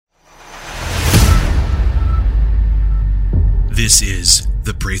This is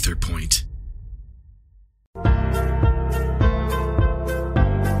the Prather Point.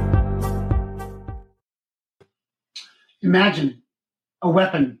 Imagine a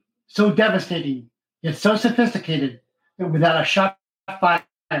weapon so devastating, yet so sophisticated that without a shot fired,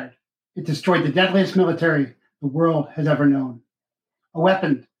 it destroyed the deadliest military the world has ever known. A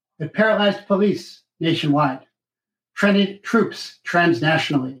weapon that paralyzed police nationwide, trained troops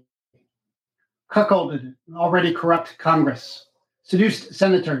transnationally, cuckolded an already corrupt Congress, seduced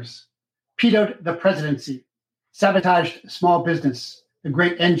senators, vetoed the presidency, sabotaged small business, the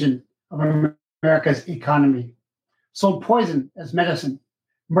great engine of America's economy, sold poison as medicine,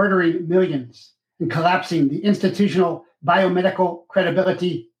 murdering millions, and collapsing the institutional biomedical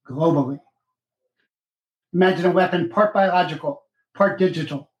credibility globally. Imagine a weapon part biological, part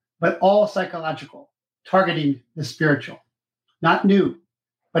digital, but all psychological, targeting the spiritual. Not new,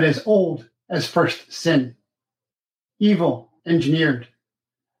 but as old as first sin. Evil engineered.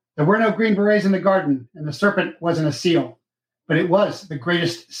 There were no green berets in the garden, and the serpent wasn't a seal, but it was the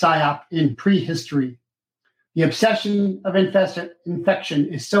greatest psyop in prehistory. The obsession of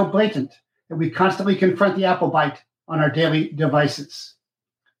infection is so blatant that we constantly confront the apple bite on our daily devices.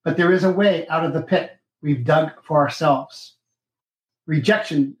 But there is a way out of the pit we've dug for ourselves.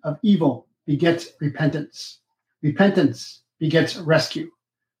 Rejection of evil begets repentance. Repentance begets rescue.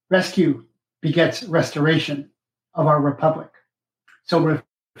 Rescue begets restoration of our republic. So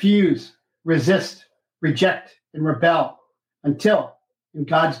refuse, resist, reject, and rebel until, in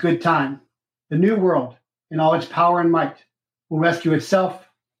God's good time, the new world, in all its power and might, will rescue itself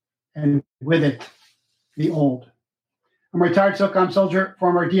and with it, the old. I'm a retired SOCOM soldier,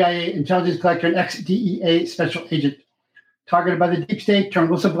 former DIA intelligence collector, and ex-DEA special agent. Targeted by the deep state, turned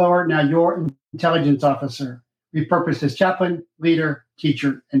whistleblower, now your intelligence officer. Repurposed as chaplain, leader,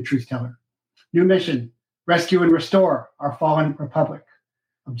 teacher, and truth teller. New mission, rescue and restore our fallen republic.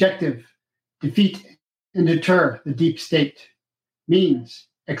 Objective, defeat and deter the deep state. Means,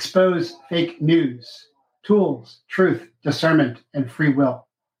 expose fake news. Tools, truth, discernment, and free will.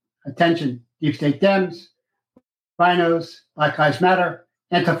 Attention, deep state Dems, rhinos, Black Lives Matter,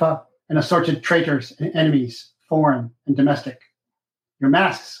 Antifa, and assorted traitors and enemies, foreign and domestic. Your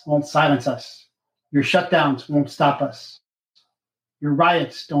masks won't silence us. Your shutdowns won't stop us. Your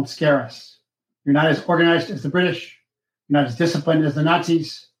riots don't scare us. You're not as organized as the British. You're not as disciplined as the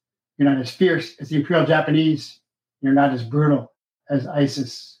Nazis. You're not as fierce as the Imperial Japanese. You're not as brutal as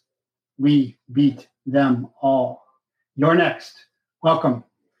ISIS. We beat them all. You're next. Welcome.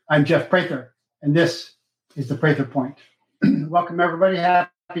 I'm Jeff Prather, and this is the Prather Point. Welcome, everybody.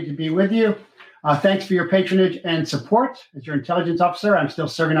 Happy to be with you. Thanks for your patronage and support. As your intelligence officer, I'm still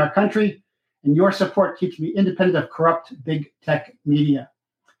serving our country, and your support keeps me independent of corrupt big tech media.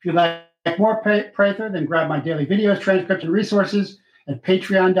 If you'd like more Prather, then grab my daily videos, transcripts, and resources at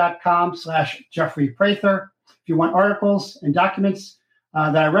patreon.com/Jeffrey Prather. If you want articles and documents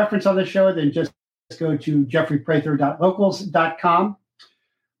that I reference on the show, then just go to jeffreyprather.locals.com.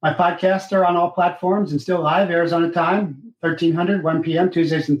 My podcasts are on all platforms and still live, Arizona time, 1300, 1 p.m.,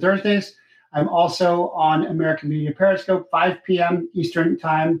 Tuesdays and Thursdays. I'm also on American Media Periscope, 5 p.m. Eastern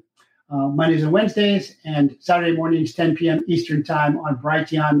time, Mondays and Wednesdays, and Saturday mornings, 10 p.m. Eastern time on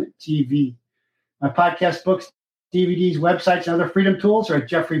Brighteon TV. My podcast, books, DVDs, websites, and other freedom tools are at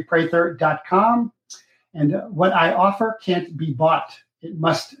jeffreyprather.com. And what I offer can't be bought. It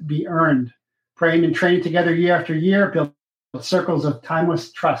must be earned. Praying and training together year after year, build circles of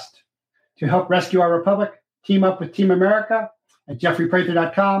timeless trust. To help rescue our republic, team up with Team America at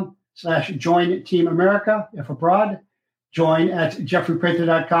jeffreyprather.com/join Team America. If abroad, join at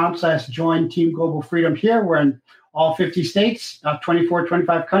jeffreyprather.com/join Team Global Freedom here. We're in all 50 states, about 24,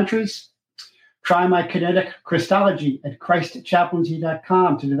 25 countries. Try my kinetic Christology at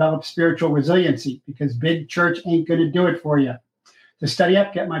christchaplaincy.com to develop spiritual resiliency, because big church ain't going to do it for you. To study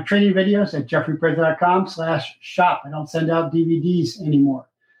up, get my training videos at jeffreyprather.com/shop. I don't send out DVDs anymore.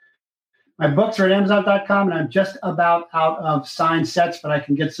 My books are at amazon.com, and I'm just about out of signed sets, but I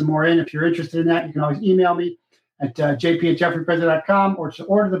can get some more in. If you're interested in that, you can always email me at jp@jeffreyprather.com, or to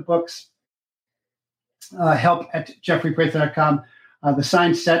order the books, help at jeffreyprather.com. The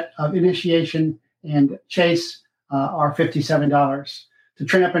signed set of Initiation and Chase are $57. To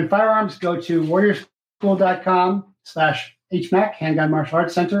train up in firearms, go to warriorschool.com/HMAC, Handgun Martial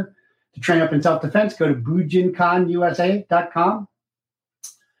Arts Center. To train up in self-defense, go to bujinkanusa.com.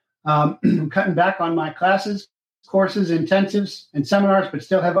 I'm cutting back on my classes, courses, intensives, and seminars, but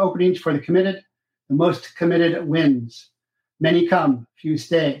still have openings for the committed. The most committed wins. Many come, few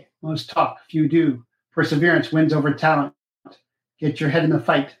stay. Most talk, few do. Perseverance wins over talent. Get your head in the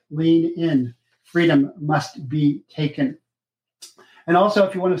fight. Lean in. Freedom must be taken. And also,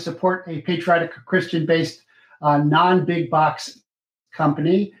 if you want to support a patriotic Christian-based non-big box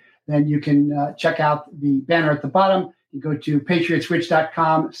company, then you can check out the banner at the bottom. You go to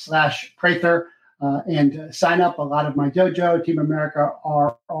patriotsrich.com/Prather and sign up. A lot of my dojo, Team America,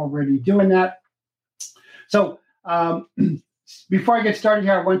 are already doing that. So before I get started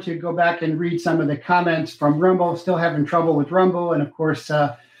here, I want to go back and read some of the comments from Rumble. Still having trouble with Rumble. And of course,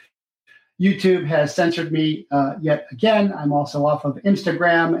 YouTube has censored me yet again. I'm also off of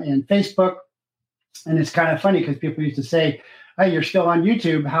Instagram and Facebook. And it's kind of funny because people used to say, hey, you're still on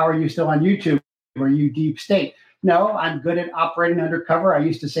YouTube. How are you still on YouTube? Are you deep state? No, I'm good at operating undercover. I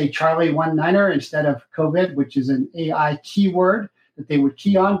used to say Charlie 19er instead of COVID, which is an AI keyword that they would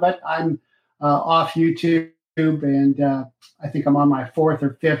key on. But I'm off YouTube, and I think I'm on my fourth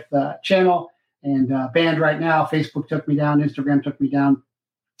or fifth channel and banned right now. Facebook took me down. Instagram took me down.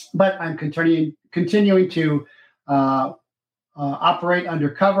 But I'm continuing to operate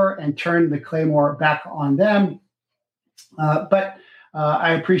undercover and turn the claymore back on them. But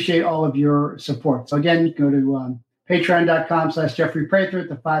I appreciate all of your support. So again, go to patreon.com/Jeffrey Prather at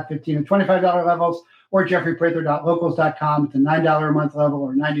the $5, $15, and $25 levels, or jeffreyprather.locals.com at the $9 a month level,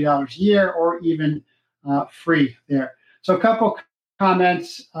 or $90 a year, or even free there. So a couple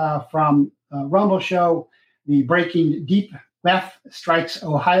comments from Rumble Show. The Breaking Deep WEF strikes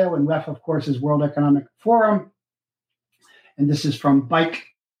Ohio, and WEF, of course, is World Economic Forum. And this is from Bike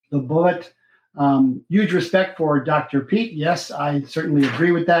the Bullet. Huge respect for Dr. Pete. Yes, I certainly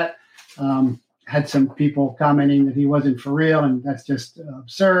agree with that. Had some people commenting that he wasn't for real, and that's just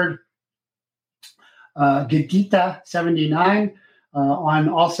absurd. Gedita79 on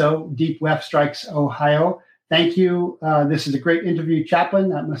also Deep WEF strikes Ohio. Thank you. This is a great interview, Chaplain.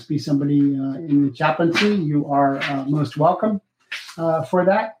 That must be somebody in the chaplaincy. You are most welcome for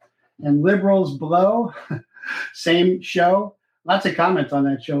that. And Liberals Below, same show. Lots of comments on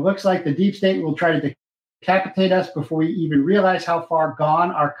that show. Looks like the deep state will try to decapitate us before we even realize how far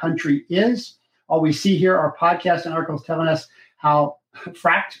gone our country is. All we see here are podcasts and articles telling us how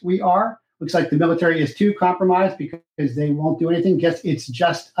fracked we are. Looks like the military is too compromised because they won't do anything. Guess it's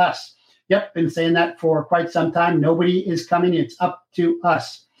just us. Yep, been saying that for quite some time. Nobody is coming. It's up to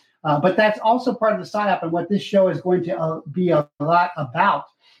us. But that's also part of the psyop, and what this show is going to be a lot about.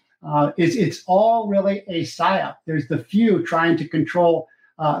 Is it's all really a psyop. There's the few trying to control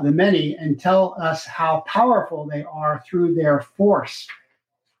the many and tell us how powerful they are through their force.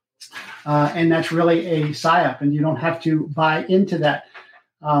 And that's really a psyop, and you don't have to buy into that.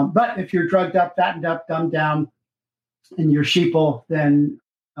 But if you're drugged up, fattened up, dumbed down, and you're sheeple, then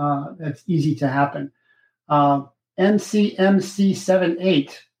that's easy to happen.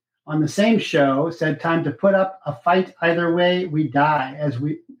 MCMC78 on the same show said, time to put up a fight. Either way, we die.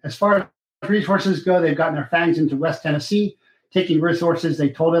 As far as resources go, they've gotten their fangs into West Tennessee, taking resources they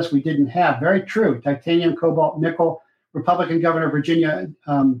told us we didn't have. Very true. Titanium, cobalt, nickel. Republican Governor of Virginia,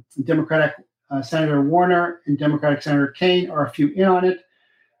 Democratic Senator Warner, and Democratic Senator Kaine are a few in on it.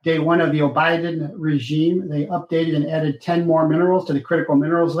 Day one of the Biden regime, they updated and added 10 more minerals to the critical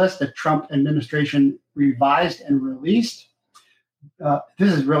minerals list that Trump administration revised and released.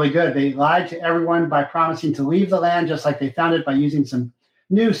 This is really good. They lied to everyone by promising to leave the land just like they found it by using some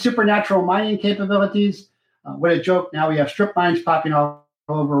new supernatural mining capabilities. What a joke. Now we have strip mines popping all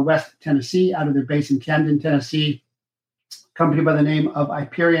over West Tennessee out of their base in Camden, Tennessee. Company by the name of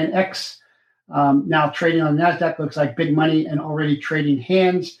Hyperion X, now trading on NASDAQ, looks like big money and already trading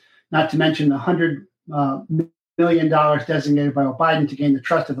hands, not to mention the $100 million designated by Biden to gain the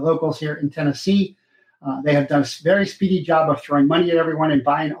trust of the locals here in Tennessee. They have done a very speedy job of throwing money at everyone and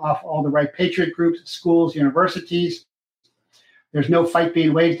buying off all the right patriot groups, schools, universities. There's no fight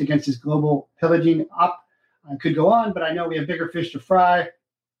being waged against this global pillaging up. I could go on, but I know we have bigger fish to fry.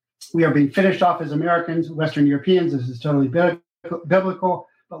 We are being finished off as Americans, Western Europeans. This is totally biblical,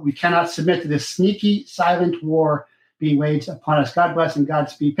 but we cannot submit to this sneaky, silent war being waged upon us. God bless and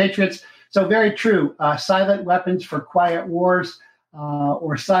Godspeed, patriots. So very true. Silent weapons for quiet wars,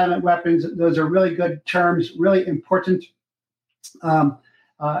 or silent weapons. Those are really good terms, really important.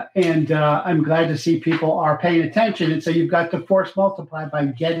 And I'm glad to see people are paying attention. And so you've got the force multiplied by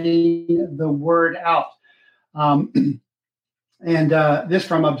getting the word out. And this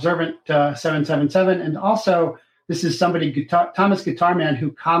from Observant 777. And also, this is somebody, Thomas Guitarman,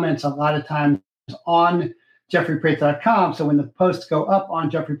 who comments a lot of times on JeffreyPrather.com. So when the posts go up on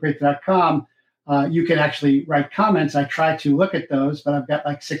JeffreyPrather.com, you can actually write comments. I try to look at those, but I've got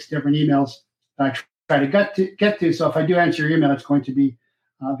like 6 different emails that I try to get to. So if I do answer your email, it's going to be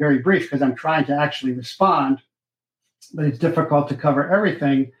very brief because I'm trying to actually respond, but it's difficult to cover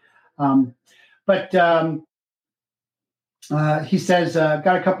everything. He says,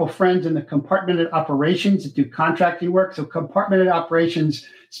 got a couple friends in the compartmented operations that do contracting work. So compartmented operations,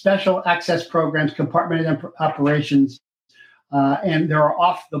 special access programs, compartmented operations, and there are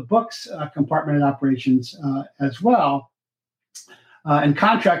off the books compartmented operations as well. And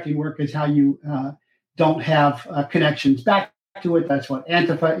contracting work is how you don't have connections back to it. That's what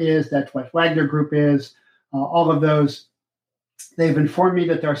Antifa is. That's what Wagner Group is. All of those. They've informed me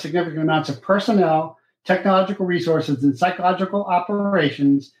that there are significant amounts of personnel, technological resources, and psychological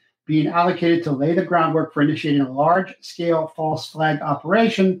operations being allocated to lay the groundwork for initiating a large-scale false flag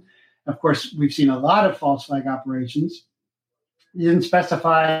operation. Of course, we've seen a lot of false flag operations. He didn't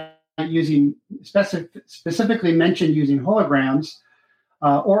specifically mention using holograms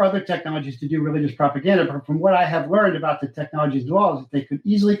or other technologies to do religious propaganda. But from what I have learned about the technologies as well, is that they could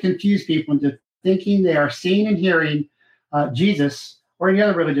easily confuse people into thinking they are seeing and hearing Jesus or any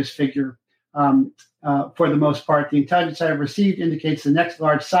other religious figure. For the most part, the intelligence I have received indicates the next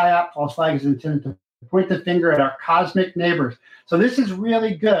large PSYOP, false flag, is intended to point the finger at our cosmic neighbors. So this is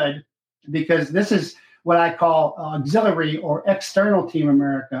really good because this is what I call auxiliary or external Team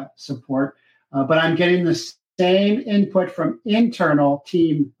America support, but I'm getting the same input from internal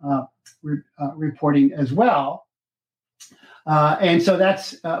team reporting as well. And so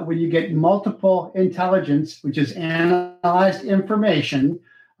that's when you get multiple intelligence, which is analyzed information,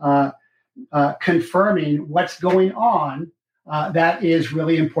 confirming what's going on, that is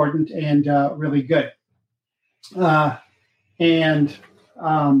really important and really good.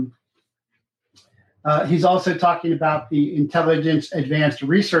 He's also talking about the Intelligence Advanced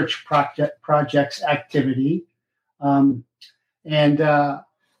Research Projects activity. I'm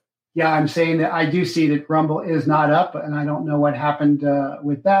saying that I do see that Rumble is not up, and I don't know what happened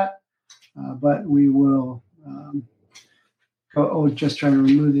with that, but we will just trying to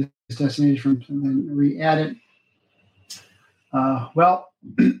remove this destination from and then re-add it.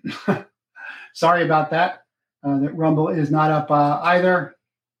 Sorry about that, that Rumble is not up either.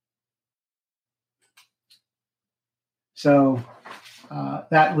 So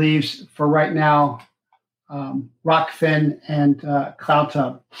that leaves for right now Rockfin and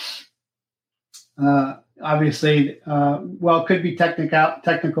CloudTub. Obviously, it could be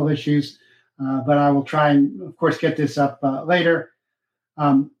technical issues, but I will try and, of course, get this up later.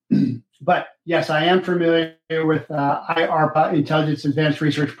 But yes, I am familiar with IARPA, Intelligence Advanced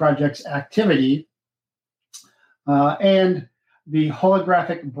Research Projects activity, and the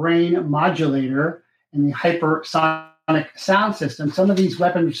holographic brain modulator and the hypersonic sound system. Some of these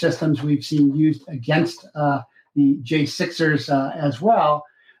weapon systems we've seen used against the J6ers as well,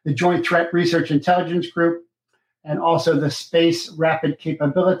 the Joint Threat Research Intelligence Group, and also the Space Rapid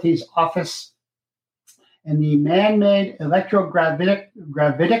Capabilities Office, and the Man-Made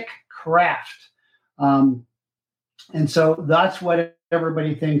Electrogravitic Craft. And so that's what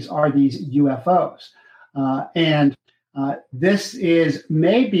everybody thinks are these UFOs. This is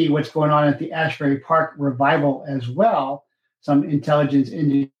maybe what's going on at the Asbury Park revival as well. Some intelligence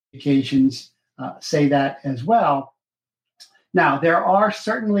indications say that as well. Now, there are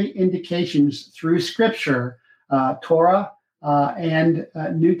certainly indications through Scripture, Torah and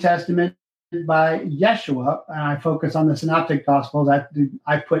New Testament by Yeshua, and I focus on the Synoptic Gospels.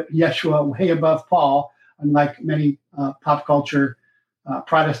 I put Yeshua way above Paul, unlike many pop culture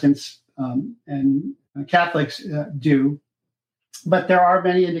Protestants and Catholics do. But there are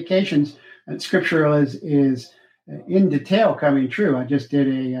many indications that Scripture is in detail coming true. I just did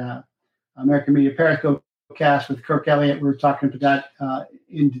a American Media Periscope cast with Kirk Elliott. We were talking about that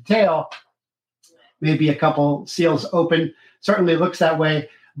in detail. Maybe a couple seals open. Certainly looks that way.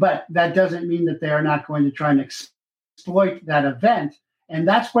 But that doesn't mean that they are not going to try and exploit that event. And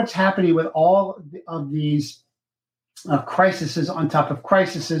that's what's happening with all of these crises on top of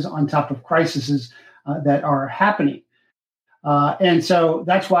crises on top of crises that are happening. And so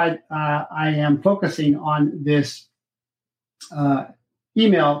that's why I am focusing on this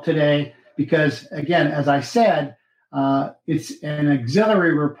email today, because, again, as I said, it's an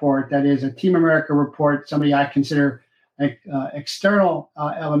auxiliary report. That is a Team America report, somebody I consider external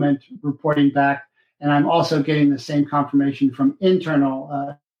element reporting back. And I'm also getting the same confirmation from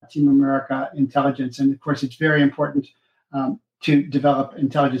internal Team America intelligence. And, of course, it's very important to develop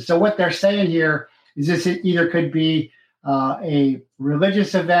intelligence. So what they're saying here is this either could be a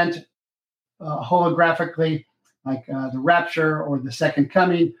religious event holographically, like the rapture or the second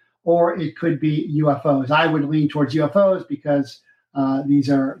coming, or it could be UFOs. I would lean towards UFOs because these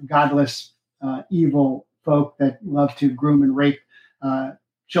are godless, evil folk that love to groom and rape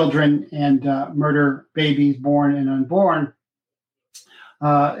children and murder babies born and unborn.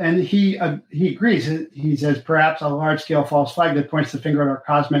 And he agrees. He says perhaps a large-scale false flag that points the finger at our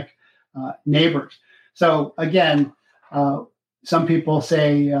cosmic neighbors. So again, some people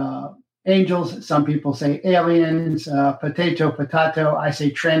say angels, some people say aliens, potato. I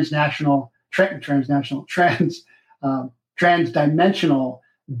say transdimensional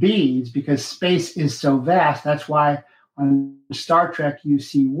beings, because space is so vast. That's why on Star Trek you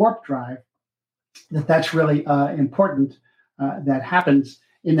see warp drive. That's really important. That happens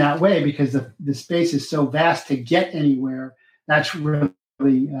in that way, because the space is so vast to get anywhere. That's really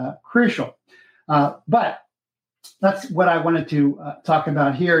crucial. But that's what I wanted to talk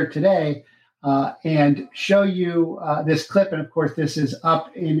about here today, and show you this clip. And of course, this is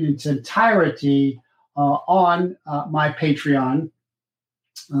up in its entirety on my Patreon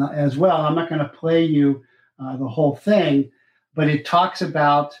as well. I'm not going to play you the whole thing, but it talks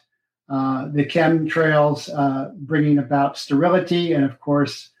about the chemtrails bringing about sterility. And of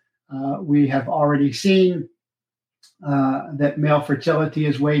course, we have already seen that male fertility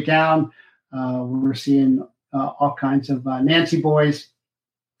is way down. We're seeing all kinds of Nancy boys.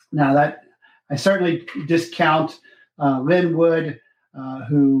 Now, that I certainly discount Lin Wood,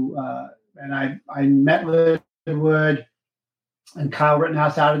 who, and I met Lin Wood, and Kyle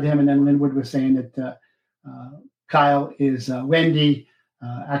Rittenhouse outed him, and then Lin Wood was saying that Kyle is Wendy,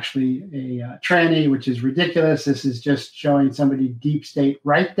 actually a tranny, which is ridiculous. This is just showing somebody deep state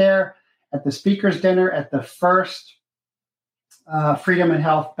right there at the speaker's dinner at the first Freedom and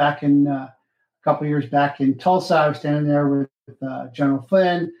Health back in a couple years back in Tulsa. I was standing there with General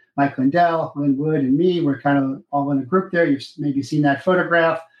Flynn, Mike Lindell, Lin Wood, and me. We're kind of all in a group there. You've maybe seen that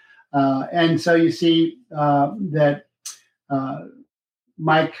photograph. And so you see that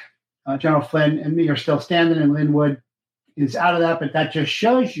Mike, General Flynn, and me are still standing, and Lin Wood is out of that. But that just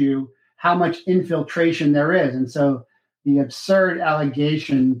shows you how much infiltration there is. And so the absurd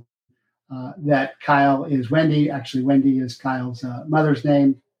allegation that Kyle is Wendy, actually Wendy is Kyle's mother's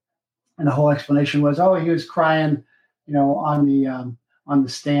name, and the whole explanation was, oh, he was crying, on the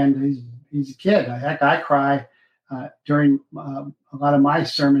stand. He's a kid. Heck, I cry during a lot of my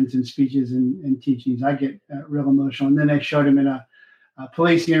sermons and speeches and teachings. I get real emotional. And then they showed him in a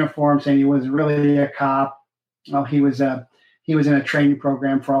police uniform, saying he was really a cop. Well, he was in a training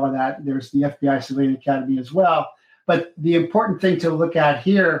program for all of that. There's the FBI Civilian Academy as well. But the important thing to look at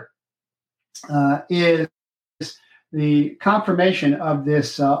here is the confirmation of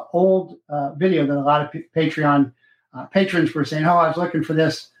this old video that a lot of Patreon patrons were saying, oh, I was looking for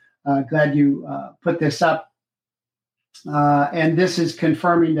this. Glad you put this up. And this is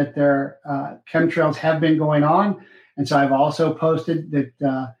confirming that their chemtrails have been going on. And so I've also posted that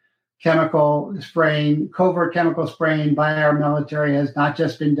covert chemical spraying by our military has not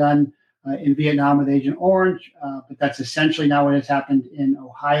just been done in Vietnam with Agent Orange, but that's essentially now what has happened in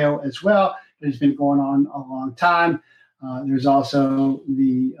Ohio as well. It has been going on a long time. There's also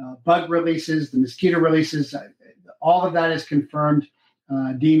the bug releases, the mosquito releases. All of that is confirmed.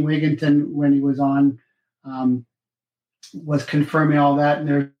 Dean Wigington, when he was on, was confirming all that. And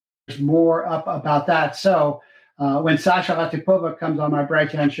there's more up about that. So when Sasha Latypova comes on my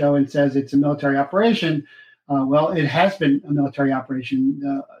Bright Hand show and says it's a military operation, well, it has been a military operation.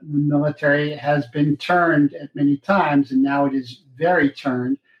 The military has been turned at many times, and now it is very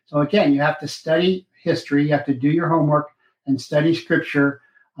turned. So again, you have to study history. You have to do your homework and study scripture,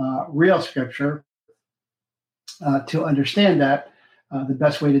 real scripture, to understand that. The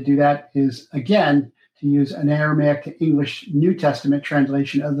best way to do that is, again, to use an Aramaic to English New Testament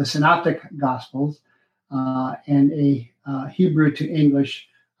translation of the Synoptic Gospels and a Hebrew to English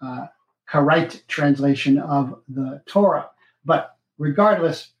Karaite translation of the Torah. But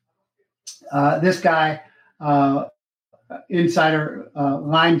regardless, this guy, Insider,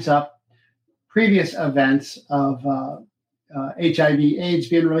 lines up previous events of HIV/AIDS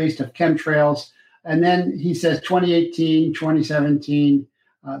being released, of chemtrails, and then he says 2018, 2017,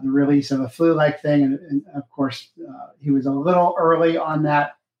 the release of a flu-like thing. And of course, he was a little early on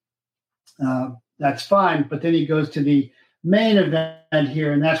that. That's fine. But then he goes to the main event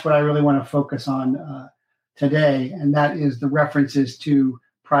here, and that's what I really want to focus on today, and that is the references to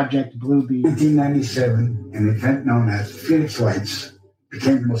Project Bluebeam. 1997, an event known as Phoenix Lights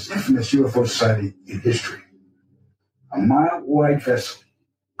became the most infamous UFO sighting in history. A mile-wide vessel,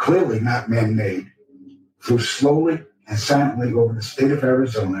 clearly not man-made, flew slowly and silently over the state of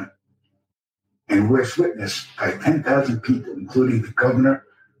Arizona and was witnessed by 10,000 people, including the governor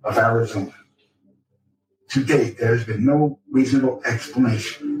of Arizona. To date, there has been no reasonable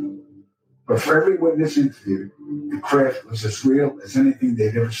explanation. But for every witness interviewed, the craft was as real as anything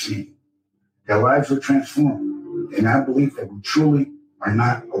they'd ever seen. Their lives were transformed. They now believe that we truly are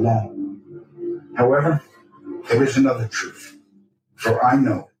not alone. However, there is another truth, for I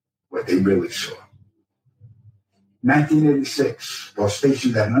know what they really saw. 1986, while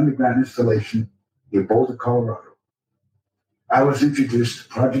stationed at an underground installation near Boulder, Colorado, I was introduced to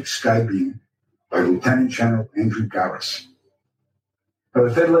Project Skybeam by Lieutenant General Andrew Garris. I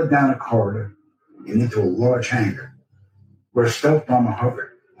was then led down a corridor and into a large hangar where a stealth bomber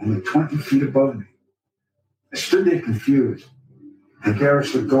hovered only 20 feet above me. I stood there confused, and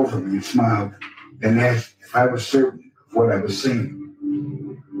Garris looked over me and smiled, then asked if I was certain of what I was seeing.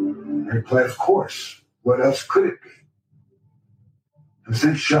 I replied, of course. What else could it be? I was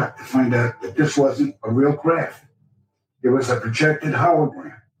then shocked to find out that this wasn't a real craft. It was a projected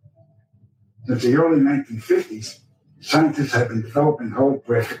hologram. Since the early 1950s, scientists have been developing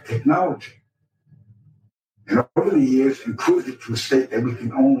holographic technology, and over the years improved it to a state that we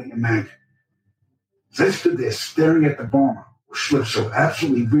can only imagine. As I stood there staring at the bomber, which looked so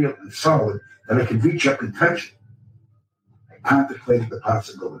absolutely real and solid that I could reach up and touch it, I contemplated the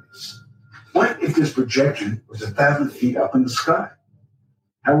possibilities. What if this projection was 1,000 feet up in the sky?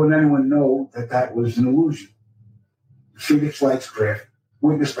 How would anyone know that that was an illusion? The Phoenix Lights craft,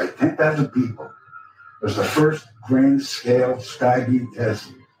 witnessed by 10,000 people, was the first grand-scale Skybeam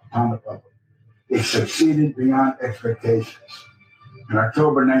test upon the public. It succeeded beyond expectations. In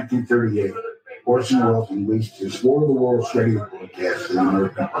October 1938, Orson Welles released his War of the Worlds radio broadcast to the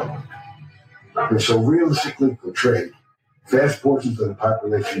American public. It was so realistically portrayed, vast portions of the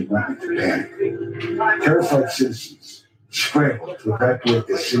population went into panic. Terrified citizens scrambled to evacuate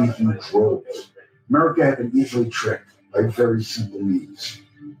their cities in droves. America had been easily tricked by very simple means.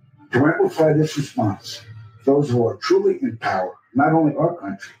 To amplify this response, those who are truly in power, not only our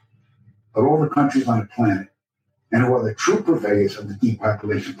country, but all the countries on the planet, and who are the true purveyors of the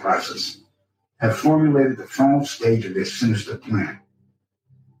depopulation process, have formulated the final stage of their sinister plan.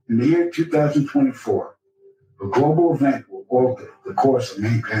 In the year 2024, a global event will alter the course of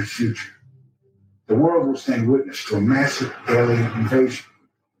mankind's future. The world will stand witness to a massive alien invasion.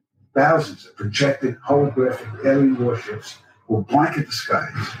 Thousands of projected holographic alien warships will blanket the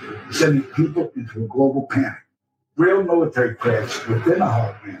skies, sending people into a global panic. Real military crafts within the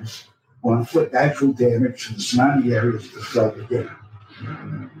holograms will inflict actual damage to the surrounding areas to start the game.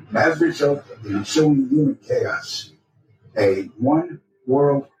 As a result of the ensuing human chaos, a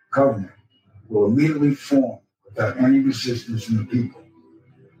one-world government will immediately form without any resistance from the people.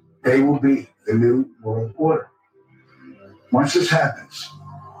 They will be the new world order. Once this happens,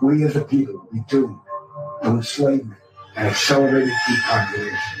 we as a people will be doomed to enslavement and accelerated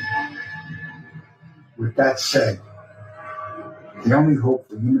depopulation. With that said, the only hope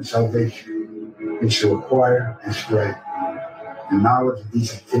for human salvation is to acquire and spread the knowledge of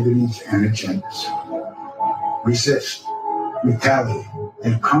these activities and agendas. Resist, retaliate,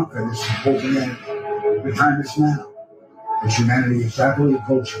 and conquer this supposed enemy. The time is now, as humanity is rapidly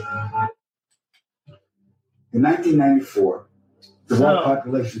approaching. In 1994, the world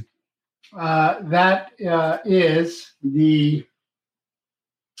population... That is the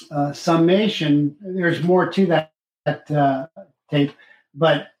summation. There's more to that tape,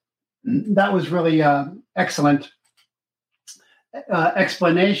 but that was really excellent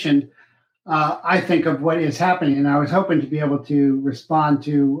explanation, I think, of what is happening. And I was hoping to be able to respond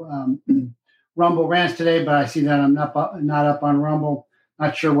to Rumble Rants today, but I see that I'm not up on Rumble.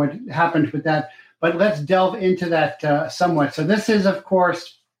 Not sure what happened with that, but let's delve into that somewhat. So this is, of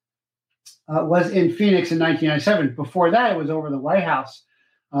course, was in Phoenix in 1997. Before that, it was over the White House,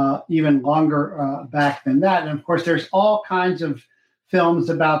 even longer back than that. And of course, there's all kinds of films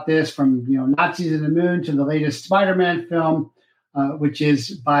about this, from Nazis in the Moon to the latest Spider-Man film, which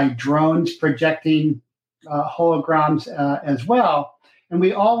is by drones projecting holograms as well. And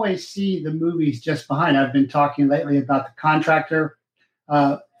we always see the movies just behind. I've been talking lately about the Contractor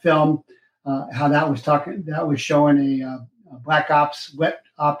film, how that was showing a Black Ops wet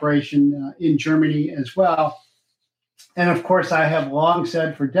operation in Germany as well. And of course, I have long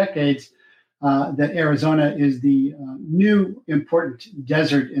said for decades that Arizona is the new important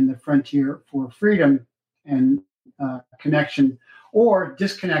desert in the frontier for freedom and connection or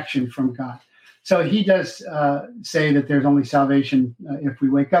disconnection from God. So he does say that there's only salvation if we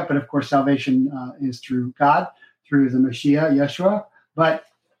wake up. But of course, salvation is through God, through the Mashiach, Yeshua. But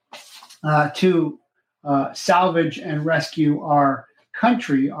to salvage and rescue our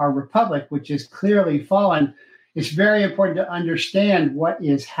country, our republic, which is clearly fallen, it's very important to understand what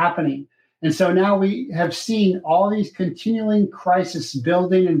is happening. And so now we have seen all these continuing crises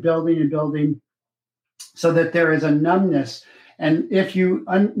building and building and building, so that there is a numbness. And if you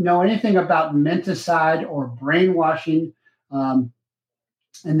know anything about menticide or brainwashing,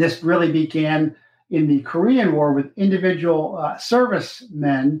 And this really began in the Korean War with individual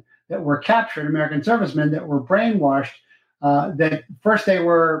servicemen that were captured, American servicemen that were brainwashed, that first they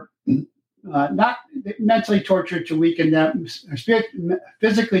were not mentally tortured to weaken them,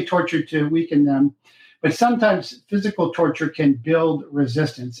 physically tortured to weaken them, but sometimes physical torture can build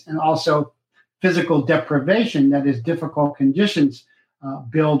resistance, and also physical deprivation, that is difficult conditions,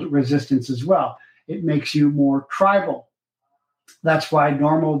 build resistance as well. It makes you more tribal. That's why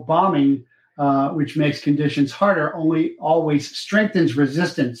normal bombing, which makes conditions harder, only always strengthens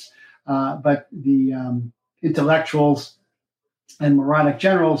resistance. But the intellectuals and moronic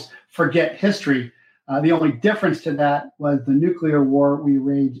generals forget history. The only difference to that was the nuclear war we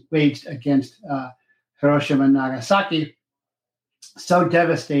waged against Hiroshima and Nagasaki, so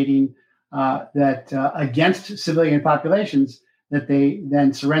devastating that against civilian populations that they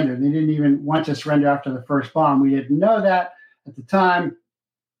then surrendered. They didn't even want to surrender after the first bomb. We didn't know that at the time.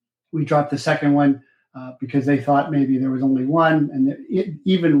 We dropped the second one because they thought maybe there was only one, and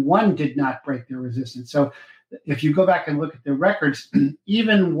even one did not break their resistance. So if you go back and look at the records,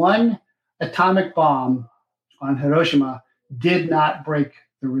 even one atomic bomb on Hiroshima did not break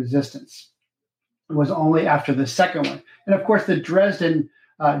the resistance. It was only after the second one. And of course, the Dresden,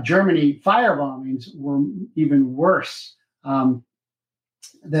 Germany fire bombings were even worse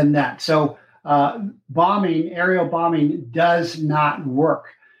than that. So aerial bombing does not work.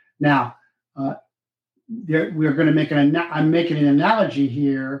 Now, we're going to make I'm making an analogy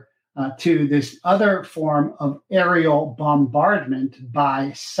here to this other form of aerial bombardment by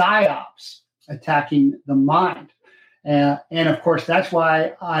psyops attacking the mind. And of course, that's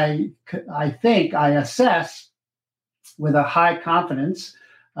why I assess with a high confidence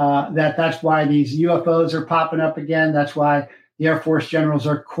that's why these UFOs are popping up again. That's why the Air Force generals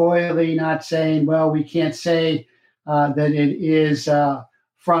are coyly not saying, well, we can't say that it is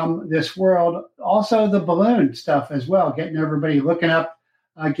from this world. Also, the balloon stuff as well, getting everybody looking up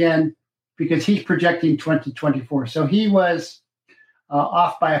again, because he's projecting 2024. So he was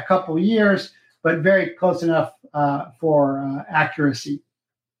off by a couple years, but very close enough for accuracy.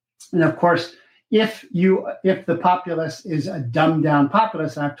 And of course, if the populace is a dumbed down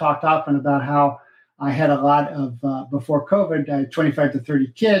populace, and I've talked often about how I had a lot of, before COVID, I had 25 to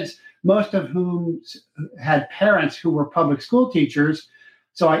 30 kids, most of whom had parents who were public school teachers.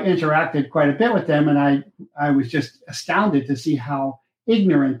 So I interacted quite a bit with them, and I was just astounded to see how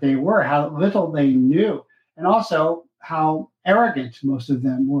ignorant they were, how little they knew, and also how arrogant most of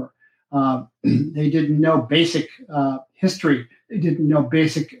them were. They didn't know basic history. They didn't know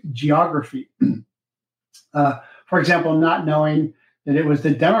basic geography. For example, not knowing that it was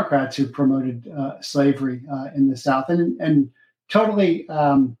the Democrats who promoted slavery in the South, and totally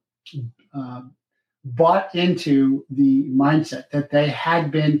bought into the mindset that they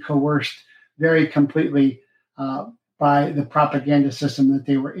had been coerced very completely by the propaganda system that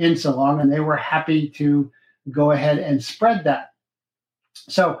they were in so long, and they were happy to go ahead and spread that.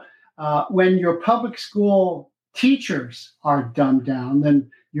 So when your public school teachers are dumbed down, then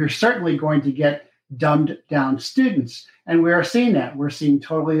you're certainly going to get dumbed down students. And we are seeing that. We're seeing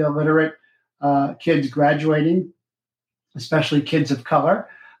totally illiterate kids graduating, especially kids of color,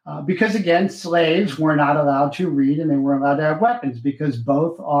 because, again, slaves were not allowed to read and they weren't allowed to have weapons, because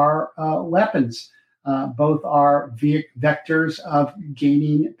both are weapons. Both are vectors of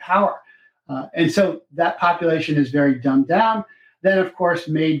gaining power. And so that population is very dumbed down. Then, of course,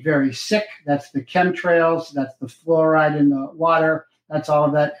 made very sick. That's the chemtrails. That's the fluoride in the water. That's all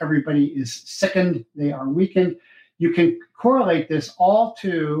of that. Everybody is sickened. They are weakened. You can correlate this all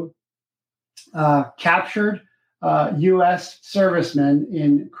to captured U.S. servicemen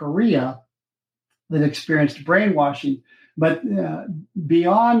in Korea that experienced brainwashing. But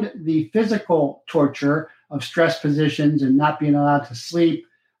beyond the physical torture of stress positions and not being allowed to sleep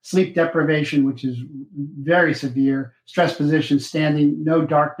deprivation, which is very severe, stress positions, standing, no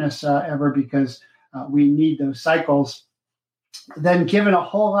darkness ever, because we need those cycles, then given a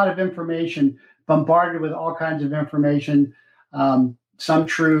whole lot of information, bombarded with all kinds of information, some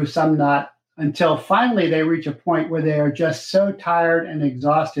true, some not, until finally they reach a point where they are just so tired and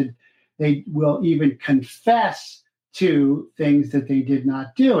exhausted, they will even confess to things that they did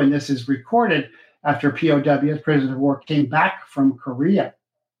not do. And this is recorded after POWs, prisoners of war, came back from Korea.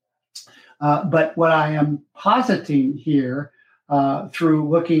 But what I am positing here through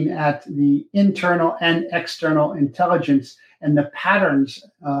looking at the internal and external intelligence and the patterns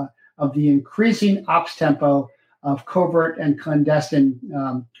of the increasing ops tempo of covert and clandestine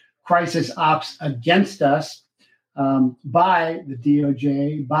crisis ops against us by the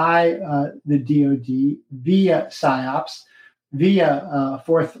DOJ, by the DOD, via PSYOPs, via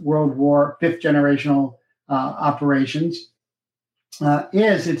Fourth World War, fifth generational operations,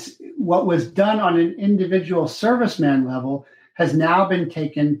 it's what was done on an individual serviceman level has now been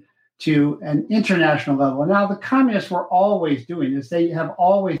taken to an international level. Now, the communists were always doing this. They have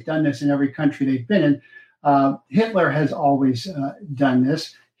always done this in every country they've been in. Hitler has always done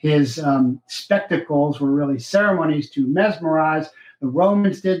this. His spectacles were really ceremonies to mesmerize. The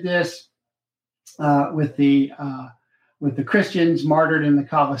Romans did this with the Christians martyred in the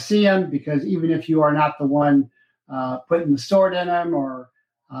Colosseum, because even if you are not the one putting the sword in them or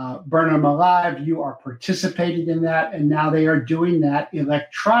burn them alive, you are participating in that. And now they are doing that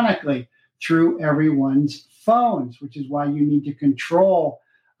electronically through everyone's phones, which is why you need to control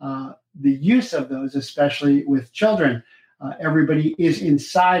the use of those, especially with children. Everybody is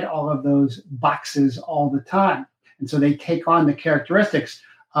inside all of those boxes all the time. And so they take on the characteristics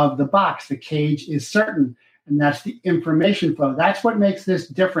of the box. The cage is certain, and that's the information flow. That's what makes this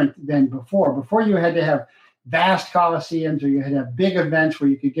different than before. Before, you had to have vast coliseums, or you had to have big events where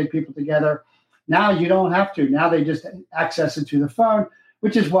you could get people together. Now you don't have to. Now they just access it through the phone,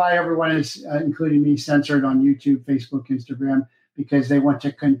 which is why everyone is, including me, censored on YouTube, Facebook, Instagram, because they want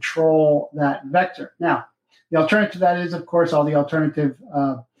to control that vector. Now, the alternative to that is, of course, all the alternative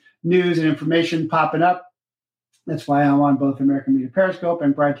news and information popping up. That's why I'm on both American Media Periscope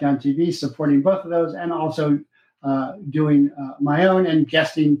and Brighteon TV, supporting both of those, and also doing my own and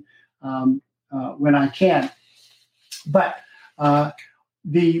guesting when I can. But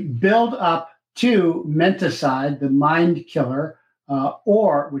the build up to menticide, the mind killer,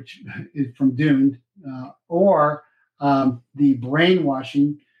 or which is from Dune, or the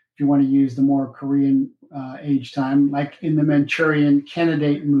brainwashing, if you want to use the more Korean age time, like in the Manchurian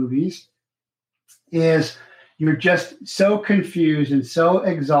Candidate movies, is you're just so confused and so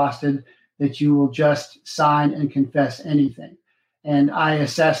exhausted that you will just sign and confess anything. And I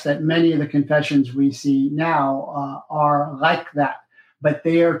assess that many of the confessions we see now are like that, but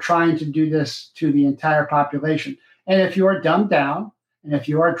they are trying to do this to the entire population. And if you are dumbed down, and if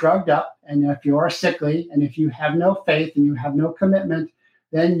you are drugged up, and if you are sickly, and if you have no faith and you have no commitment,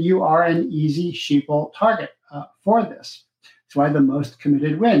 then you are an easy sheeple target for this. That's why the most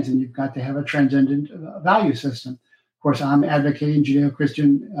committed wins, and you've got to have a transcendent value system. Of course, I'm advocating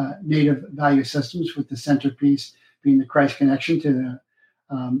Judeo-Christian native value systems, with the centerpiece being the Christ connection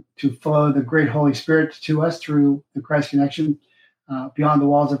to flow the great Holy Spirit to us through the Christ connection beyond the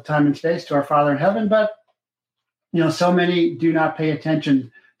walls of time and space to our Father in heaven. But so many do not pay attention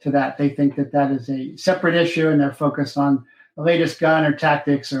to that. They think that that is a separate issue, and they're focused on the latest gun or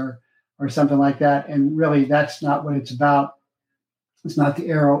tactics or something like that. And really, that's not what it's about. It's not the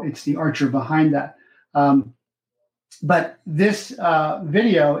arrow, it's the archer behind that. But this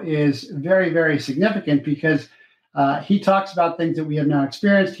video is very, very significant, because he talks about things that we have now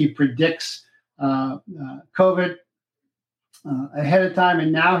experienced. He predicts COVID ahead of time,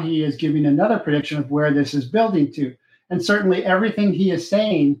 and now he is giving another prediction of where this is building to. And certainly everything he is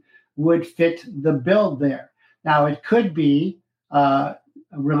saying would fit the build there. Now, it could be a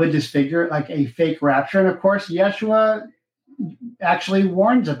religious figure, like a fake rapture. And of course, Yeshua actually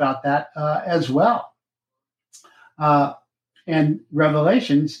warns about that as well. And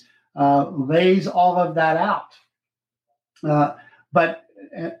Revelations lays all of that out. But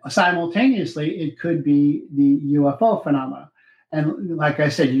simultaneously, it could be the UFO phenomena. And like I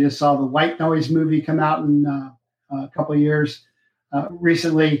said, you just saw the White Noise movie come out in a couple of years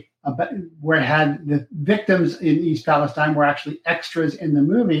recently, where it had the victims in East Palestine were actually extras in the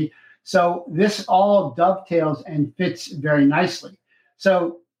movie. So this all dovetails and fits very nicely.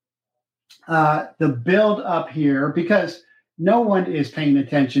 So the build up here, because no one is paying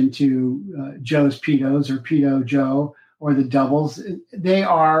attention to Joe's Pedos or Pedo Joe or the doubles. They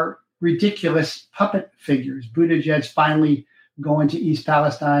are ridiculous puppet figures. Buttigieg finally going to East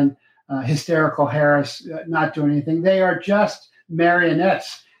Palestine, hysterical Harris not doing anything. They are just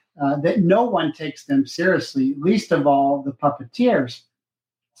marionettes that no one takes them seriously, least of all the puppeteers,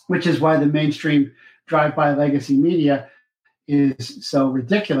 which is why the mainstream drive-by legacy media is so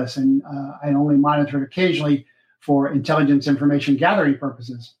ridiculous. And I only monitor it occasionally for intelligence information gathering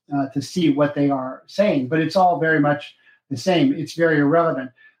purposes to see what they are saying. But it's all very much the same. It's very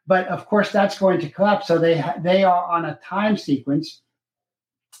irrelevant. But of course, that's going to collapse. So they are on a time sequence.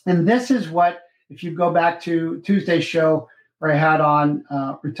 And this is what, if you go back to Tuesday's show, where I had on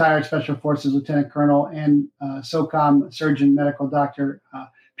retired Special Forces Lieutenant Colonel and SOCOM surgeon medical doctor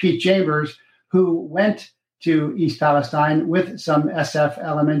Pete Chambers, who went to East Palestine with some SF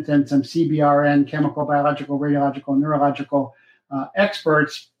element and some CBRN, chemical, biological, radiological, neurological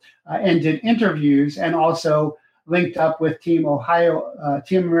experts, and did interviews, and also linked up with Team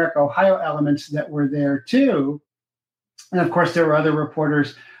America Ohio elements that were there too. And of course, there were other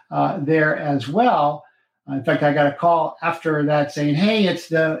reporters there as well. In fact, I got a call after that saying, "Hey, it's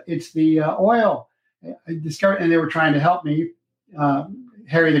the oil." I discovered, and they were trying to help me.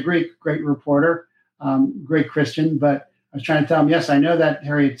 Harry the Greek, great reporter, great Christian, but I was trying to tell him, yes, I know that,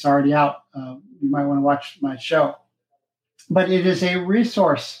 Harry, it's already out. You might want to watch my show. But it is a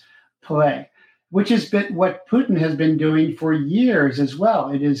resource play, which is what Putin has been doing for years as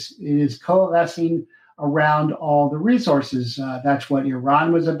well. It is coalescing around all the resources. That's what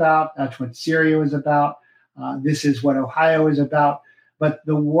Iran was about. That's what Syria was about. This is what Ohio is about. But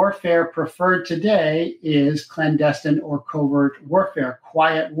the warfare preferred today is clandestine or covert warfare,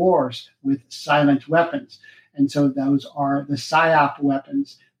 quiet wars with silent weapons. And so those are the PSYOP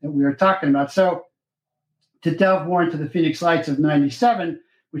weapons that we are talking about. So to delve more into the Phoenix Lights of 97,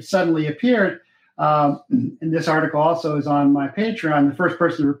 which suddenly appeared, and this article also is on my Patreon, the first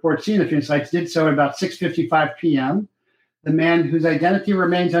person to report seeing the Phoenix Lights did so at about 6:55 p.m. The man whose identity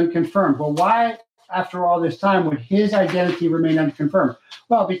remains unconfirmed. Well, why, after all this time, would his identity remain unconfirmed?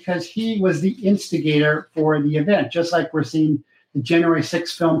 Well, because he was the instigator for the event, just like we're seeing the January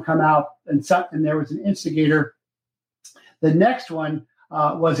 6th film come out, and there was an instigator. The next one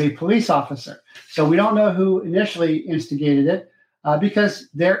was a police officer. So we don't know who initially instigated it because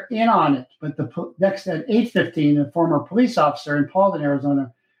they're in on it. But the next at 8:15, a former police officer in Paulden,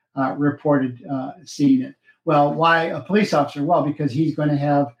 Arizona, reported seeing it. Well, why a police officer? Well, because he's going to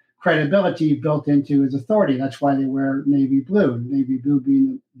have credibility built into his authority. That's why they wear navy blue, navy blue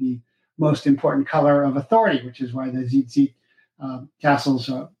being the most important color of authority, which is why the tzitzit tassels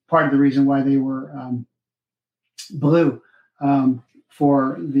part of the reason why they were blue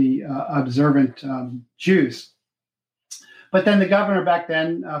for the observant Jews. But then the governor back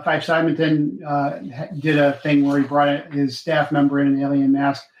then, Fife Symington, did a thing where he brought his staff member in an alien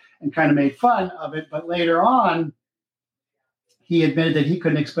mask and kind of made fun of it. But later on, he admitted that he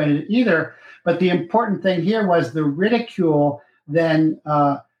couldn't explain it either. But the important thing here was the ridicule then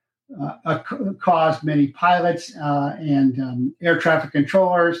caused many pilots and air traffic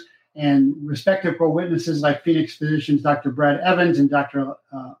controllers and respective witnesses like Phoenix physicians Dr. Brad Evans and Dr.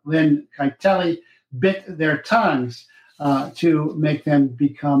 Lynn Kaitelli bit their tongues to make them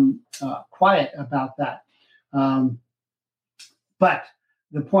become quiet about that. But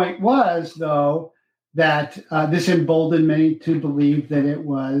the point was, though, that this emboldened many to believe that it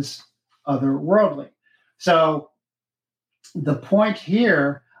was otherworldly. So the point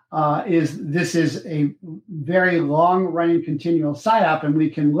here is this is a very long-running continual PSYOP, and we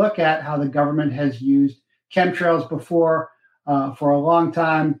can look at how the government has used chemtrails before for a long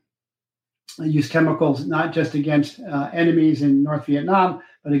time, used chemicals not just against enemies in North Vietnam,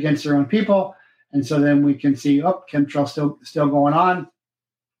 but against their own people. And so then we can see, chemtrails still going on.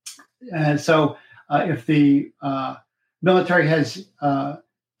 And so if the military has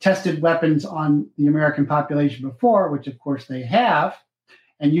tested weapons on the American population before, which of course they have,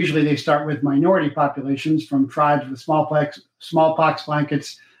 and usually they start with minority populations from tribes with smallpox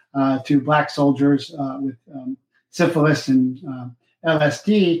blankets to black soldiers with syphilis and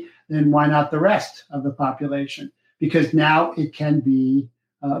LSD, then why not the rest of the population? Because now it can be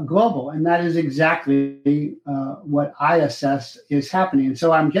global. And that is exactly what I assess is happening. And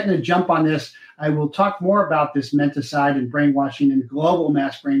so I'm getting a jump on this. I will talk more about this menticide and brainwashing and global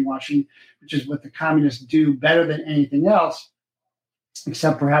mass brainwashing, which is what the communists do better than anything else,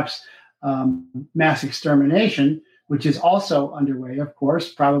 except perhaps mass extermination, which is also underway, of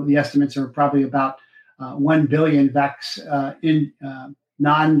course. Probably the estimates are probably about 1 billion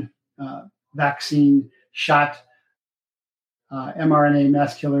non-vaccine shot mRNA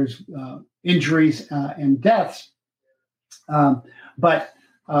mass killers, injuries and deaths. But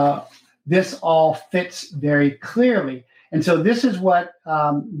this all fits very clearly. And so this is what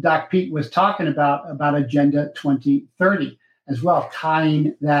Doc Pete was talking about Agenda 2030 as well,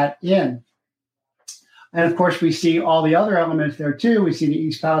 tying that in. And of course, we see all the other elements there too. We see the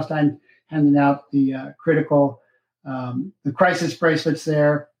East Palestine handing out the critical, the crisis bracelets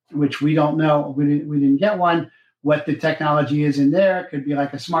there, which we don't know. We didn't get one. What the technology is in there. It could be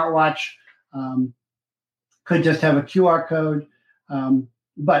like a smartwatch, could just have a QR code.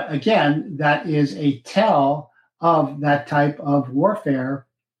 But again, that is a tell of that type of warfare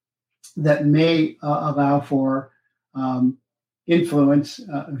that may allow for influence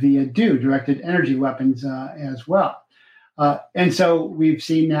via directed energy weapons as well. And so we've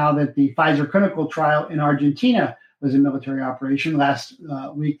seen now that the Pfizer clinical trial in Argentina was a military operation. Last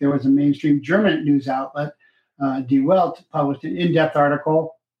week, there was a mainstream German news outlet, Die Welt, published an in-depth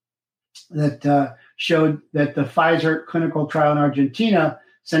article that showed that the Pfizer clinical trial in Argentina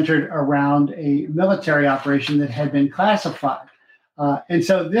centered around a military operation that had been classified. And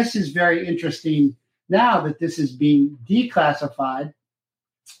so this is very interesting now that this is being declassified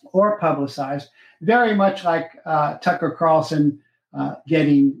or publicized, very much like Tucker Carlson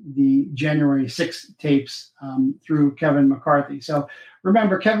getting the January 6th tapes through Kevin McCarthy. So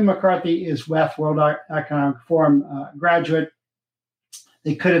remember, Kevin McCarthy is WEF, World Economic Forum graduate.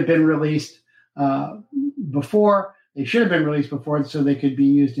 They could have been released before. They should have been released before so they could be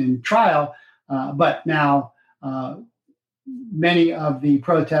used in trial. But now many of the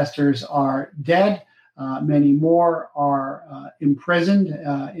protesters are dead. Many more are imprisoned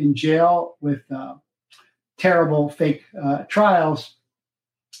in jail with terrible fake trials.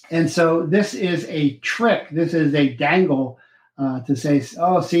 And so this is a trick. This is a dangle to say,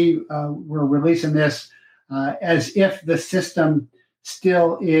 oh, see, we're releasing this as if the system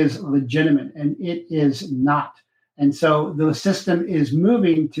still is legitimate, and it is not. And so the system is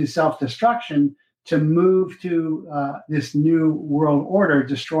moving to self-destruction to move to this new world order,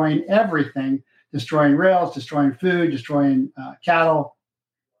 destroying everything, destroying rails, destroying food, destroying cattle,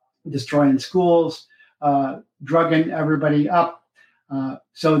 destroying schools, drugging everybody up,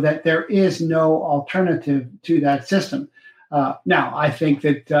 so that there is no alternative to that system. Now, I think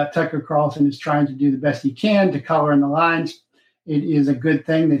that Tucker Carlson is trying to do the best he can to color in the lines. It is a good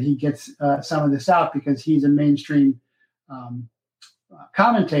thing that he gets some of this out because he's a mainstream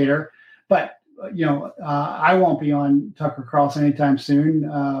commentator. But, I won't be on Tucker Carlson anytime soon.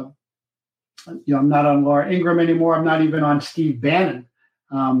 I'm not on Laura Ingraham anymore. I'm not even on Steve Bannon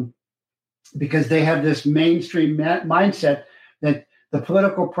because they have this mainstream mindset that the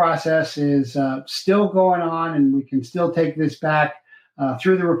political process is still going on and we can still take this back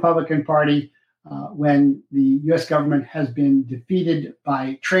through the Republican Party when the U.S. government has been defeated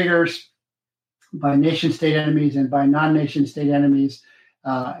by traitors, by nation-state enemies, and by non-nation-state enemies.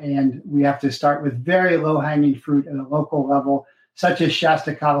 And we have to start with very low-hanging fruit at a local level, such as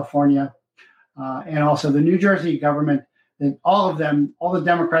Shasta, California, and also the New Jersey government. That all of them, all the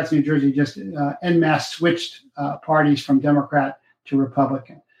Democrats in New Jersey just en masse switched parties from Democrat to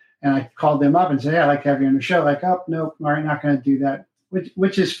Republican. And I called them up and said, hey, I'd like to have you on the show. Like, oh, no, all right, not going to do that,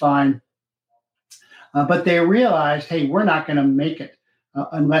 which is fine. But they realized, hey, we're not going to make it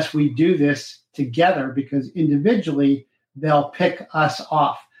unless we do this together, because individually they'll pick us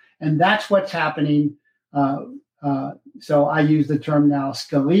off. And that's what's happening. So I use the term now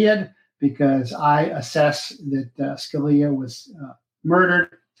Scalia, because I assess that Scalia was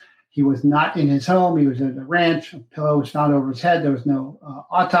murdered. He was not in his home. He was at a ranch. A pillow was found over his head. There was no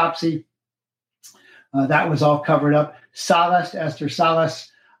autopsy. That was all covered up. Esther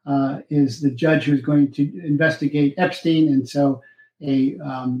Salas, is the judge who's going to investigate Epstein. And so a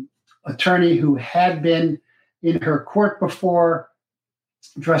attorney who had been in her court before,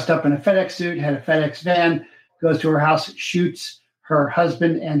 dressed up in a FedEx suit, had a FedEx van, goes to her house, shoots her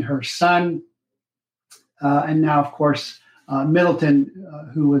husband and her son. And now, of course, Middleton,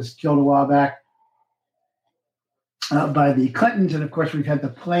 who was killed a while back by the Clintons. And of course, we've had the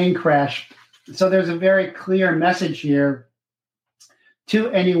plane crash. So there's a very clear message here to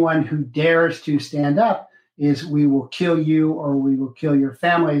anyone who dares to stand up is we will kill you or we will kill your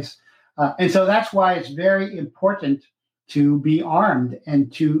families. And so that's why it's very important to be armed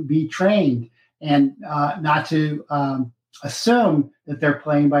and to be trained and not to assume that they're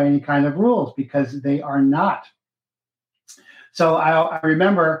playing by any kind of rules, because they are not. So I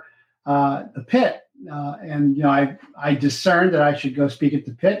remember the pit, and I discerned that I should go speak at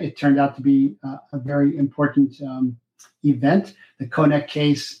the pit. It turned out to be a very important event. The Konek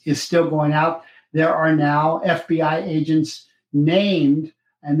case is still going out. There are now FBI agents named,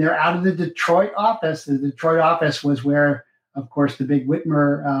 and they're out of the Detroit office. The Detroit office was where, of course, the big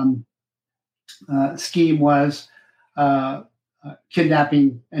Whitmer scheme was,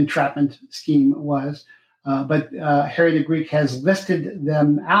 kidnapping, entrapment scheme was. But Harry the Greek has listed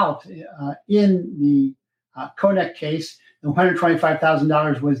them out in the Konek case. The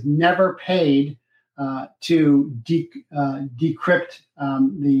 $125,000 was never paid to decrypt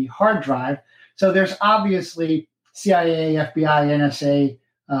the hard drive. So there's obviously CIA, FBI,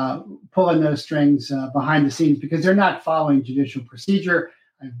 NSA pulling those strings behind the scenes because they're not following judicial procedure.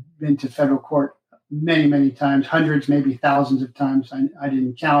 I've been to federal court many, many times, hundreds, maybe thousands of times. I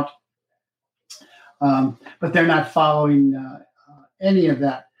didn't count. But they're not following any of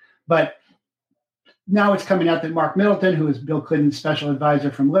that. But now it's coming out that Mark Middleton, who is Bill Clinton's special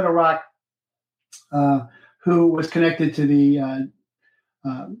advisor from Little Rock, who was connected to the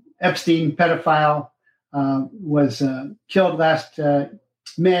Epstein pedophile, was killed last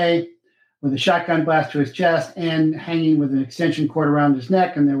May. with a shotgun blast to his chest and hanging with an extension cord around his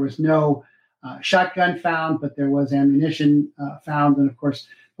neck. And there was no shotgun found, but there was ammunition found. And of course,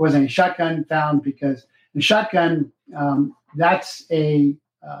 there wasn't any shotgun found because the shotgun, that's a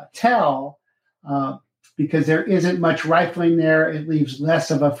tell because there isn't much rifling there. It leaves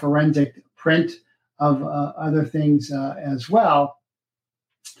less of a forensic print of other things as well.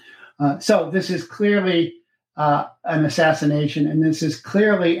 So this is clearly an assassination, and this is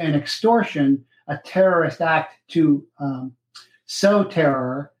clearly an extortion, a terrorist act to sow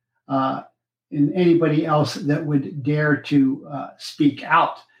terror in anybody else that would dare to speak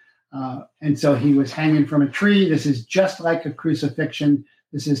out. And so he was hanging from a tree. This is just like a crucifixion.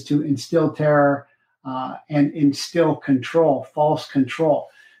 This is to instill terror and instill control, false control.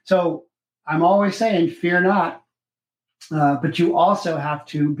 So I'm always saying, fear not, but you also have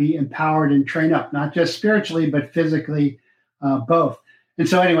to be empowered and train up, not just spiritually, but physically, both. And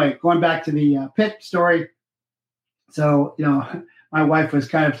so anyway, going back to the Pitt story. So, my wife was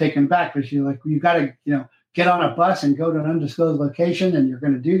kind of taken back, but she's like, you got to, get on a bus and go to an undisclosed location, and you're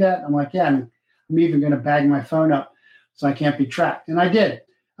going to do that? I'm like, yeah, I'm even going to bag my phone up so I can't be tracked. And I did,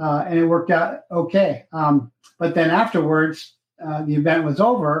 and it worked out okay. But then afterwards, the event was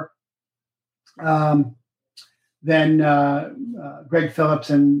over. Then Greg Phillips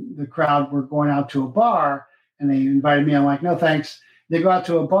and the crowd were going out to a bar, and they invited me. I'm like, no, thanks. They go out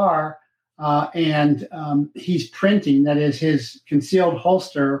to a bar, and he's printing. That is, his concealed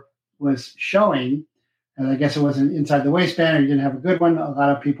holster was showing. And I guess it wasn't inside the waistband, or you didn't have a good one. A lot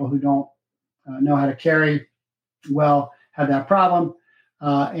of people who don't know how to carry well have that problem.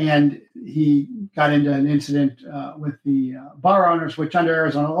 And he got into an incident with the bar owners, which under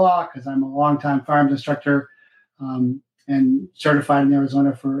Arizona law, because I'm a longtime firearms instructor and certified in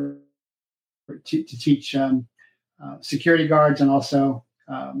Arizona to teach security guards and also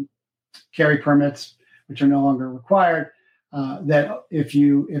carry permits, which are no longer required. That if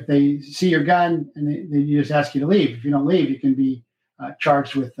they see your gun and they just ask you to leave, if you don't leave, you can be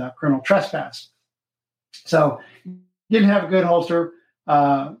charged with criminal trespass. So didn't have a good holster.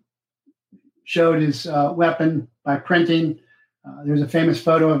 Showed his weapon by printing. There's a famous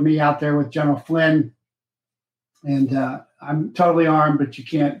photo of me out there with General Flynn, and I'm totally armed, but you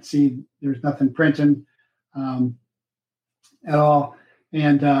can't see. There's nothing printing at all.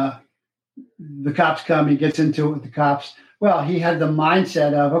 And the cops come. He gets into it with the cops. Well, he had the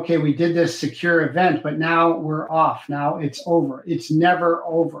mindset of, okay, we did this secure event, but now we're off. Now it's over. It's never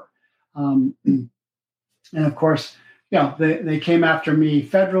over. And of course, they came after me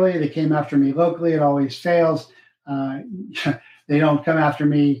federally. They came after me locally. It always fails. They don't come after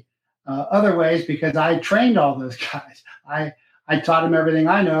me other ways because I trained all those guys. I taught them everything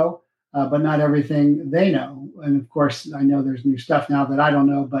I know, but not everything they know. And of course, I know there's new stuff now that I don't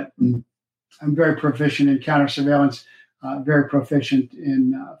know, but I'm very proficient in counter surveillance. Very proficient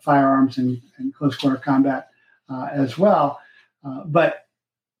in firearms and close quarter combat as well. But,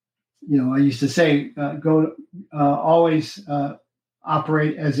 I used to say, always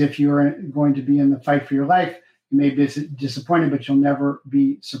operate as if you're going to be in the fight for your life. You may be disappointed, but you'll never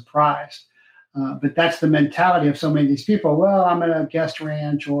be surprised. But that's the mentality of so many of these people. Well, I'm at a guest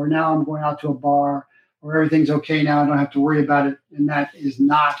ranch, or now I'm going out to a bar, or everything's okay now. I don't have to worry about it. And that is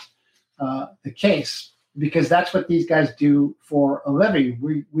not the case. Because that's what these guys do for a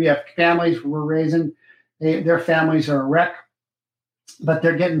living. We have families we're raising. Their families are a wreck, but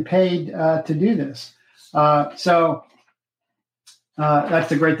they're getting paid to do this. So that's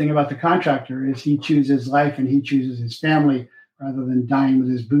the great thing about the contractor is he chooses life and he chooses his family rather than dying with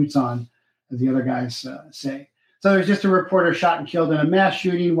his boots on, as the other guys say. So there's just a reporter shot and killed in a mass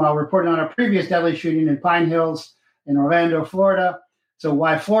shooting while reporting on a previous deadly shooting in Pine Hills in Orlando, Florida. So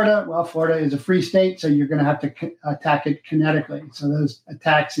why Florida? Well, Florida is a free state, so you're going to have to attack it kinetically. So those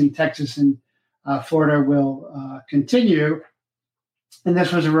attacks in Texas and Florida will continue. And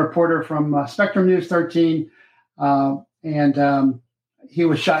this was a reporter from Spectrum News 13, and he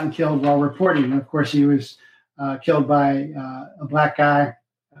was shot and killed while reporting. And of course, he was killed by a black guy,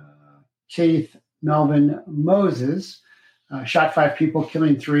 Keith Melvin Moses, shot 5 people,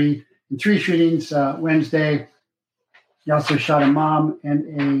 killing 3 in 3 shootings Wednesday. He also shot a mom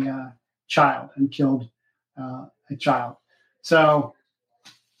and a child and killed a child. So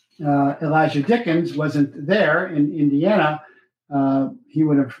Elijah Dickens wasn't there in Indiana. He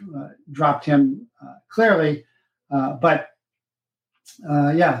would have dropped him clearly. But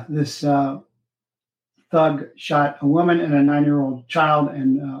this thug shot a woman and a 9-year-old child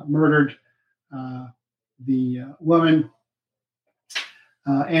and murdered the woman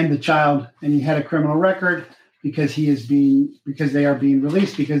and the child. And he had a criminal record. because they are being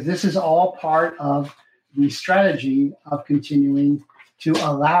released, because this is all part of the strategy of continuing to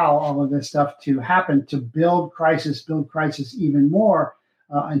allow all of this stuff to happen, to build crisis even more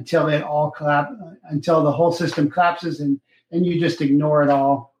until it all until the whole system collapses, and you just ignore it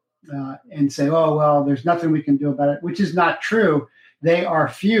all and say, oh, well, there's nothing we can do about it, which is not true. They are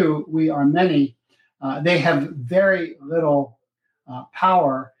few, we are many. They have very little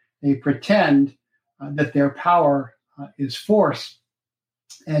power. They pretend that their power is force,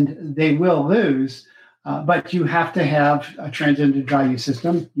 and they will lose. But you have to have a transcendent value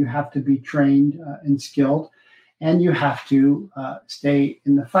system. You have to be trained and skilled, and you have to stay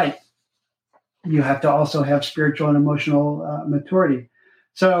in the fight. You have to also have spiritual and emotional maturity.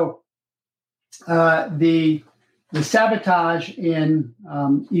 So the sabotage in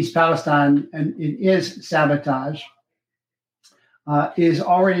East Palestine, and it is sabotage, is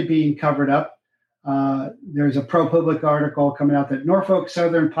already being covered up. There's a ProPublica article coming out that Norfolk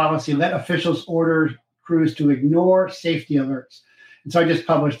Southern policy let officials order crews to ignore safety alerts. And so I just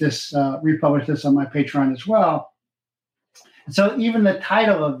republished this on my Patreon as well. And so even the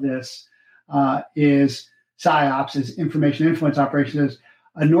title of this is PSYOPs, is Information Influence Operations.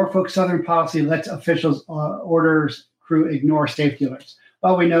 A Norfolk Southern policy lets officials orders crew ignore safety alerts.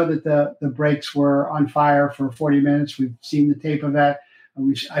 Well, we know that the brakes were on fire for 40 minutes. We've seen the tape of that.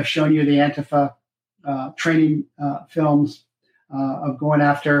 I've shown you the Antifa training films of going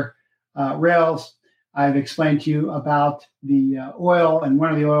after rails. I've explained to you about the oil, and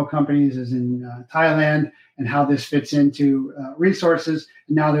one of the oil companies is in Thailand, and how this fits into resources.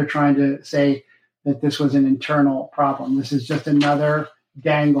 And now they're trying to say that this was an internal problem. This is just another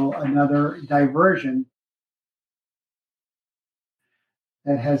dangle, another diversion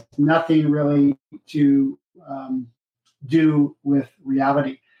that has nothing really to do with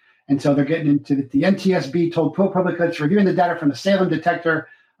reality. And so they're getting into the NTSB told ProPublica it's reviewing the data from the Salem detector,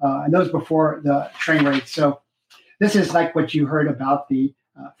 and those before the train wreck. So this is like what you heard about the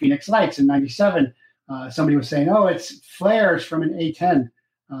Phoenix Lights in '97. Somebody was saying, "Oh, it's flares from an A-10."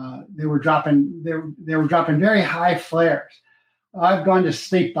 They were dropping very high flares. I've gone to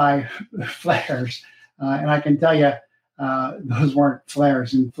sleep by flares, and I can tell you those weren't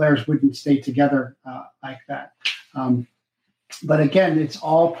flares, and flares wouldn't stay together like that. But again, it's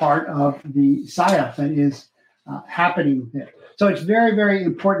all part of the psyop that is happening there. So it's very, very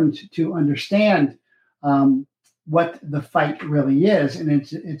important to understand what the fight really is, and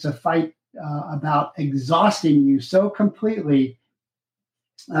it's a fight about exhausting you so completely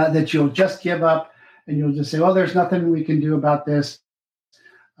that you'll just give up, and you'll just say, "Well, there's nothing we can do about this,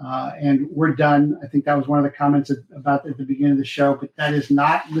 and we're done." I think that was one of the comments about at the beginning of the show, but that is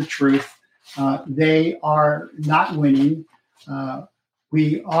not the truth. They are not winning.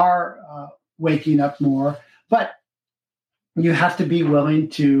 We are waking up more, but you have to be willing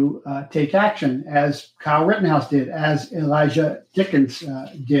to take action, as Kyle Rittenhouse did, as Elijah Dickens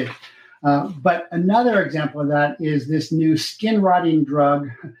did. But another example of that is this new skin-rotting drug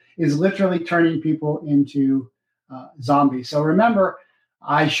is literally turning people into zombies. So remember,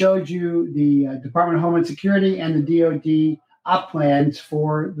 I showed you the Department of Homeland Security and the DoD op plans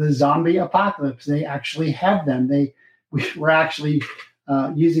for the zombie apocalypse. They actually have them. We're actually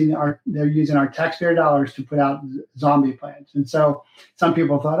using our taxpayer dollars to put out zombie plans. And so some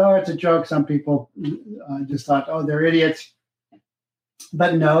people thought, oh, it's a joke. Some people just thought, oh, they're idiots.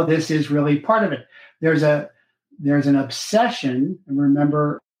 But no, this is really part of it. There's an obsession, and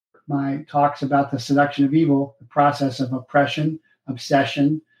remember my talks about the seduction of evil, the process of oppression,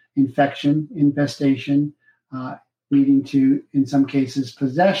 obsession, infection, infestation, leading to, in some cases,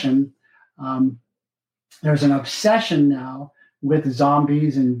 possession. There's an obsession now with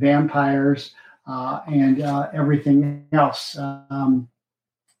zombies and vampires and everything else.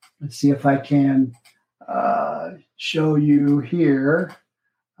 Let's see if I can show you here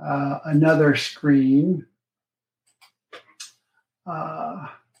another screen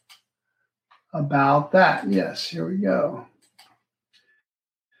about that. Yes, here we go.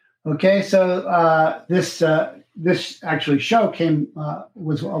 Okay, so this actually show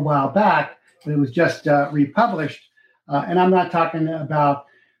was a while back, but it was just republished. And I'm not talking about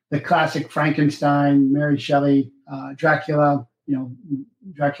the classic Frankenstein, Mary Shelley, Dracula.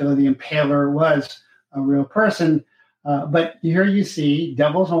 Dracula the Impaler was a real person. But here you see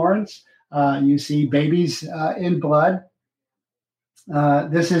devil's horns. You see babies in blood.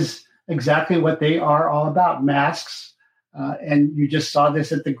 This is exactly what they are all about, masks. And you just saw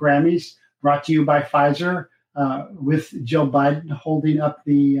this at the Grammys, brought to you by Pfizer, with Joe Biden holding up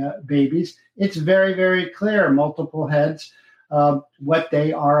the babies. It's very, very clear, multiple heads, what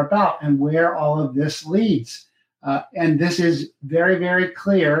they are about and where all of this leads. And this is very, very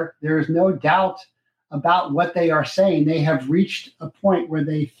clear. There is no doubt about what they are saying. They have reached a point where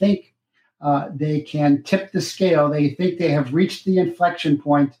they think they can tip the scale. They think they have reached the inflection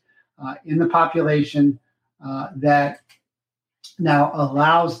point in the population that now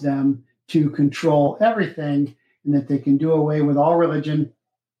allows them to control everything, and that they can do away with all religion,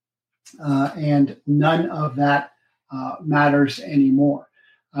 and none of that matters anymore.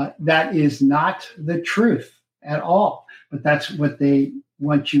 That is not the truth at all, but that's what they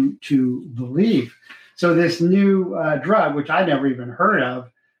want you to believe. So this new drug, which I never even heard of,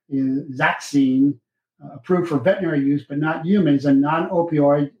 is Zaxine, approved for veterinary use but not humans, a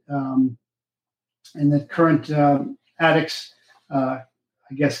non-opioid, and the current addicts, I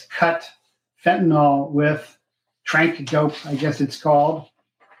guess, cut fentanyl with trank dope, I guess it's called.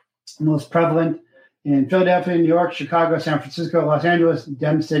 Most prevalent in Philadelphia, New York, Chicago, San Francisco, Los Angeles,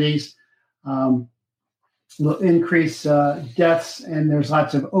 dem cities. Will increase deaths, and there's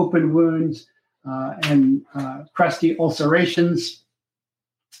lots of open wounds and crusty ulcerations.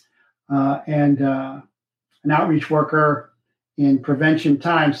 And an outreach worker in Prevention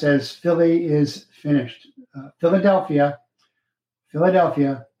Time says Philly is finished. Philadelphia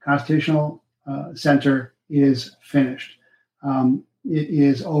Constitutional Center is finished. It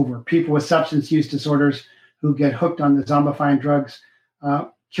is over. People with substance use disorders who get hooked on the zombifying drugs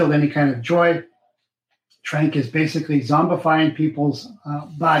killed any kind of joy. Trank is basically zombifying people's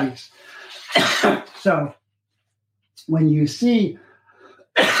bodies. So when you see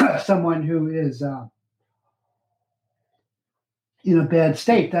someone who is in a bad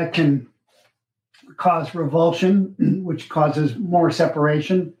state, that can cause revulsion, which causes more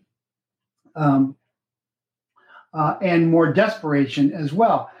separation, and more desperation as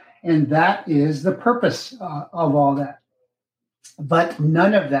well. And that is the purpose of all that. But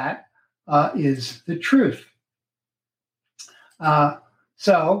none of that is the truth. On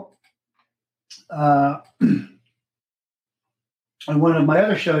one of my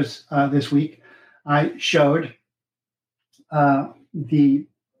other shows this week, I showed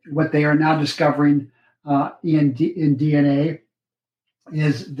what they are now discovering in DNA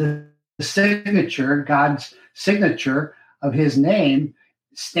is the signature, God's signature of His name,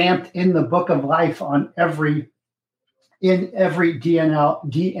 stamped in the book of life on every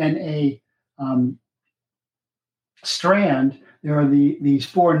DNA strand. There are these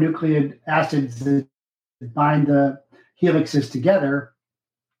 4 nucleic acids that bind the helixes together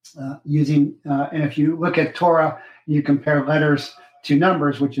using, and if you look at Torah, you compare letters to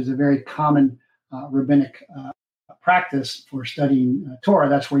numbers, which is a very common rabbinic practice for studying Torah.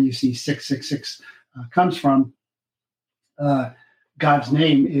 That's where you see 666 comes from. God's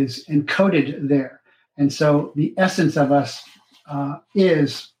name is encoded there. And so the essence of us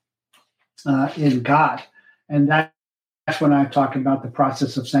is in God. And that's when I talk about the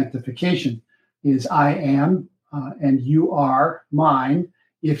process of sanctification, is I am and you are mine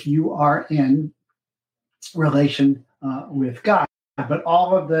if you are in relation with God. But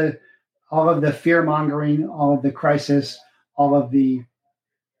all of the fear mongering, all of the crisis, all of the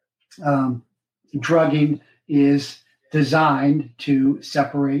drugging is designed to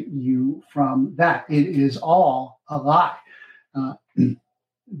separate you from that. It is all a lie,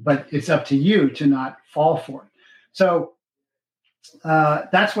 but it's up to you to not fall for it. So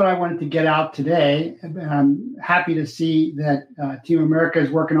that's what I wanted to get out today. And I'm happy to see that Team America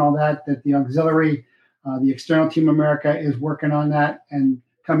is working on that the auxiliary, the external Team America is working on that and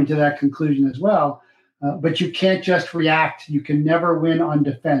coming to that conclusion as well. But you can't just react. You can never win on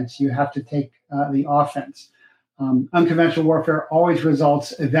defense. You have to take the offense. Unconventional warfare always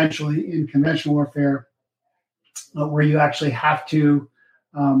results eventually in conventional warfare, where you actually have to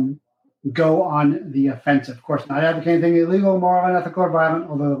go on the offensive. Of course, not advocating anything illegal, immoral, unethical, or violent,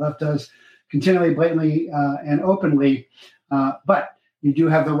 although the left does continually, blatantly, and openly. But you do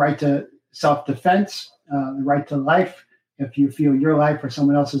have the right to self-defense, the right to life if you feel your life or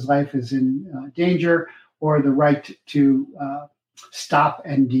someone else's life is in danger, or the right to stop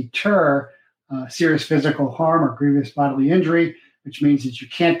and deter serious physical harm or grievous bodily injury, which means that you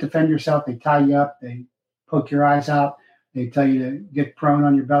can't defend yourself. They tie you up, they poke your eyes out, they tell you to get prone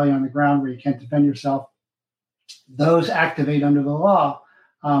on your belly on the ground where you can't defend yourself. Those activate under the law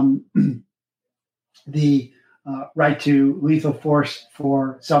the right to lethal force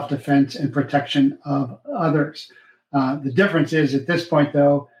for self-defense and protection of others. The difference is at this point,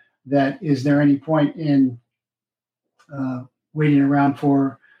 though, that is there any point in waiting around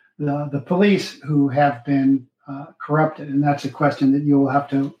for the police who have been corrupted? And that's a question that you will have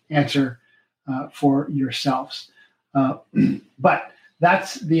to answer for yourselves. But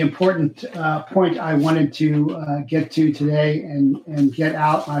that's the important point I wanted to get to today and get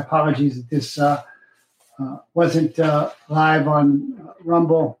out. My apologies that this wasn't live on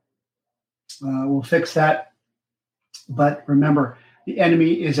Rumble. We'll fix that. But remember, the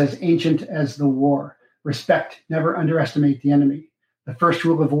enemy is as ancient as the war. Respect, never underestimate the enemy. The first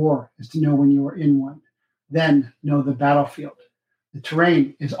rule of war is to know when you are in one. Then know the battlefield. The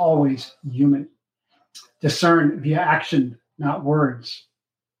terrain is always human. Discern via action, not words.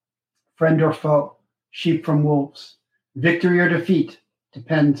 Friend or foe, sheep from wolves. Victory or defeat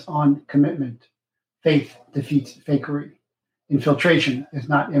depends on commitment. Faith defeats fakery. Infiltration is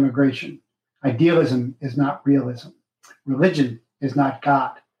not immigration. Idealism is not realism. Religion is not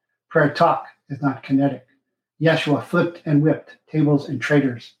God. Prayer talk is not kinetic. Yeshua flipped and whipped tables and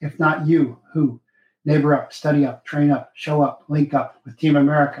traitors. If not you, who? Neighbor up, study up, train up, show up, link up with Team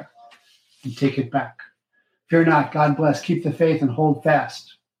America and take it back. Fear not, God bless, keep the faith and hold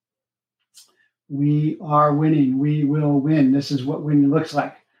fast. We are winning. We will win. This is what winning looks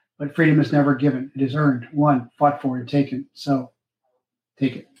like. But freedom is never given. It is earned, won, fought for, and taken. So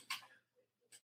take it.